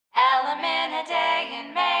Element a day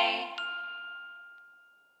in May.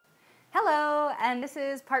 Hello, and this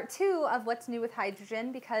is part 2 of What's New with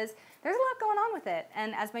Hydrogen because there's a lot going on with it.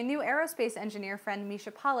 And as my new aerospace engineer friend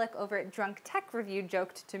Misha Pollack over at Drunk Tech Review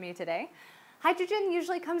joked to me today, hydrogen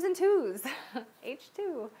usually comes in twos.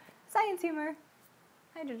 H2. Science humor.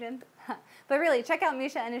 Hydrogen. But really, check out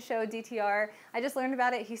Misha and his show DTR. I just learned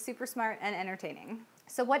about it. He's super smart and entertaining.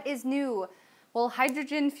 So what is new? Well,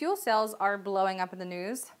 hydrogen fuel cells are blowing up in the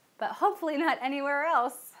news, but hopefully not anywhere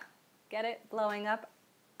else. Get it? Blowing up.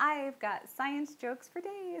 I've got science jokes for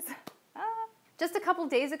days. Just a couple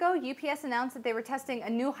days ago, UPS announced that they were testing a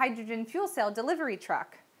new hydrogen fuel cell delivery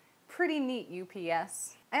truck. Pretty neat,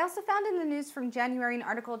 UPS. I also found in the news from January an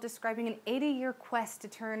article describing an 80-year quest to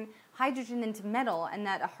turn hydrogen into metal, and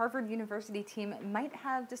that a Harvard University team might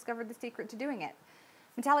have discovered the secret to doing it.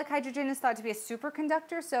 Metallic hydrogen is thought to be a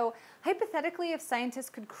superconductor, so hypothetically, if scientists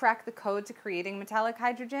could crack the code to creating metallic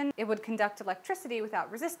hydrogen, it would conduct electricity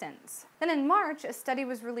without resistance. Then in March, a study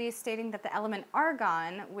was released stating that the element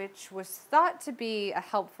argon, which was thought to be a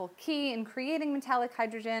helpful key in creating metallic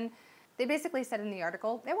hydrogen, they basically said in the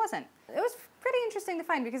article it wasn't. It was pretty interesting to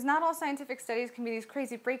find because not all scientific studies can be these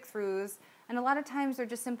crazy breakthroughs, and a lot of times they're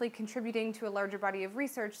just simply contributing to a larger body of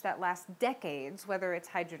research that lasts decades, whether it's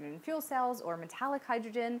hydrogen fuel cells or metallic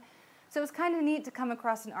hydrogen. So it's kind of neat to come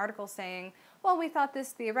across an article saying, well, we thought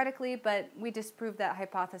this theoretically, but we disproved that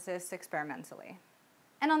hypothesis experimentally.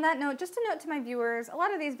 And on that note, just a note to my viewers, a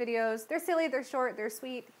lot of these videos, they're silly, they're short, they're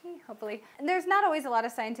sweet, hopefully. And there's not always a lot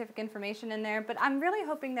of scientific information in there, but I'm really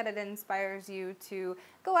hoping that it inspires you to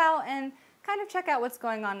go out and kind of check out what's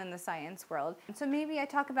going on in the science world. So maybe I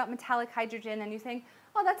talk about metallic hydrogen and you think,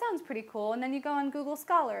 oh, that sounds pretty cool. And then you go on Google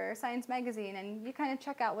Scholar or Science Magazine and you kind of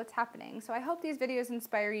check out what's happening. So I hope these videos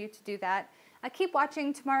inspire you to do that. Keep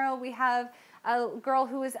watching. Tomorrow we have a girl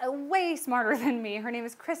who is way smarter than me. Her name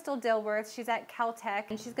is Crystal Dilworth. She's at Caltech,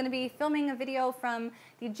 and she's going to be filming a video from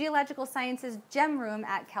the Geological Sciences Gem Room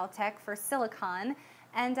at Caltech for Silicon.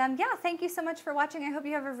 And yeah, thank you so much for watching. I hope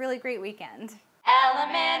you have a really great weekend.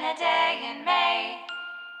 Element a day.